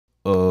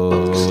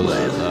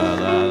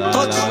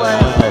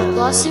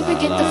I'll super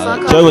get the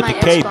fuck J off with my the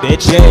K, Xbox.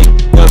 bitch.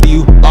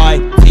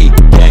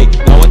 J-W-I-T-K.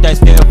 Know what that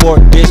stand for,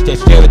 bitch?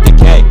 That's J with the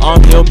K. I'm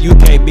him, you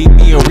can't meet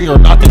me, and we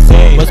are not the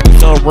same. Must be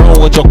something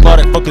wrong with your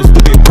clouded fucking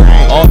stupid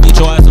brain. I'll beat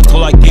your ass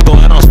until like Debo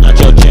and I'll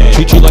snatch your chain.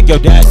 Treat you like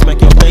your dad, smack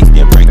your face,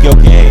 then break your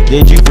game.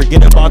 Did you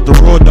forget about the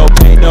rule? No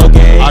pain, no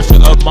gain. I should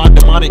up my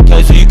demonic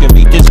case so you can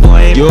meet this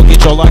flame. You'll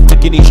get your life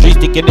took in these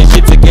streets, thinking this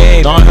shit's a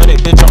game.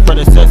 900 bitch, I'm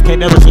from the sets, can't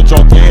never switch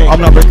on game.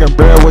 I'm not breaking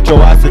bread with your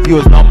ass if you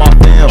is not my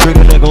fam.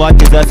 Treat a nigga like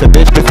his ass a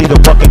bitch, cause he's a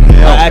fucking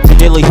hell. I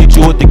accidentally hit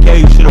you with the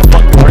K, you should've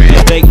fucking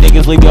ran. Fake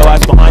niggas leave your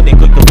ass behind and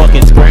click the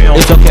fucking scram.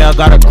 It's okay, I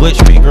got a glitch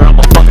finger, I'm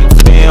a fucking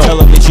spam.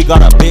 Tell a bitch she got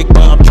a big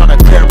butt, I'm tryna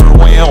clear her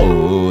wham.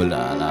 Ooh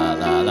la la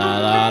la la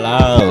la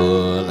la,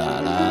 ooh la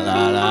la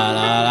la la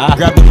la la.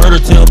 Grab the murder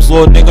tips,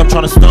 little nigga, I'm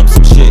tryna stump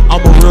some shit.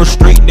 I'm a real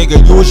street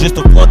nigga, you was just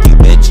a flunky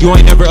bitch. You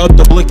ain't never up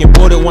the blick and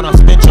put it when I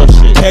spent your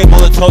shit.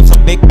 K-bullets hold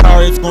some big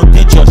power, it's gon'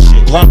 dent your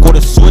shit. Glock with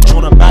a switch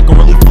on the back and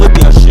really flip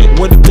your shit.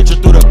 When the pitcher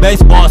threw the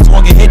baseball, I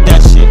swung and hit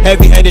that shit.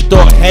 Heavy-handed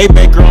throw a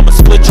haymaker, I'ma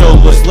split your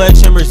lip.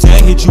 Sledgehammer's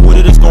hand, hit you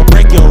with it, it's gon'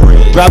 break your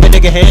wrist. Grab a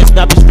nigga hand,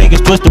 snap his fingers,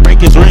 twist to break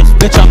his wrist.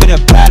 Bitch, I'm in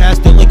a badass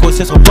delinquent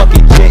since I'm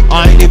fucking chick.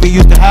 I ain't even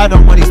used to have no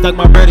money, stuck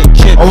my bread in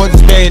chip. I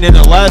wasn't staying in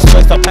the last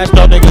place, I passed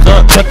y'all niggas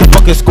up. Check the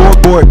fucking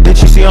scoreboard,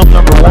 bitch, you see I'm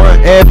number one.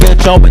 Hey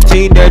bitch, I'm a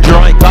teenager,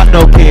 I ain't got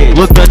no kids.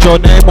 Looked at your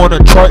name on the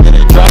chart and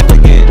it dropped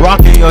again.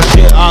 Rocking your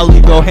shit, I'll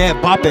leave your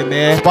head poppin',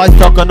 man. Spice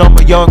talking on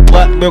my young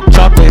black milk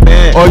chocolate,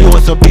 man. Or you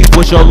want some beef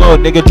with your little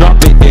nigga, drop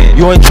it then.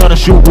 You ain't tryna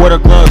shoot with the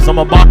gloves,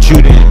 I'ma box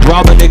you then.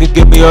 Rob a nigga,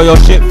 give me all your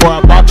shit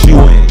before I box you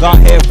in. Got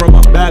head from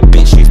a bad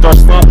bitch, she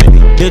starts slumping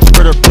it. Bitch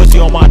put her pussy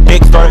on my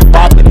dick, started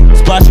bopping it.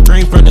 Splash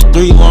green from the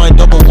 3-line,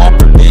 double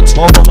whopper, bitch.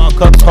 Both of my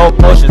cups hold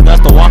potions,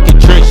 that's the walking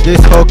trick. This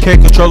whole K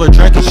controller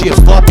drinking, she a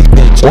sloppy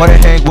bitch. Wanna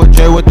hang with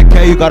J with the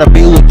K, you gotta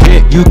be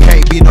legit. You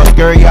can't be no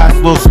scary ass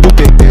little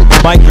stupid bitch.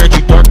 Might grant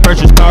you dark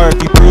purchase power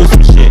if you prove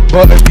some shit.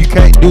 But if you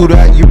can't do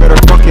that, you better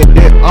fucking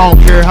dip. I don't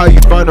care how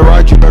you find a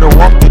ride, you better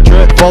walk the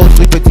trip. Fall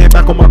asleep at 10,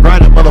 back on my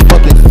grind, I'm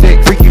motherfucking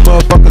sick. Freaky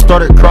motherfucker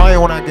started crying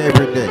when I gave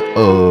her dick.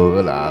 Oh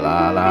la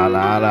la la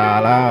la la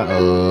la,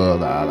 oh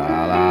la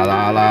la la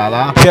la la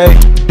la.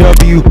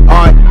 K-W-I-T-K.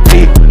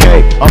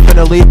 I'm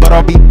finna leave, but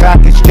I'll be back.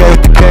 It's J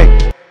with the K.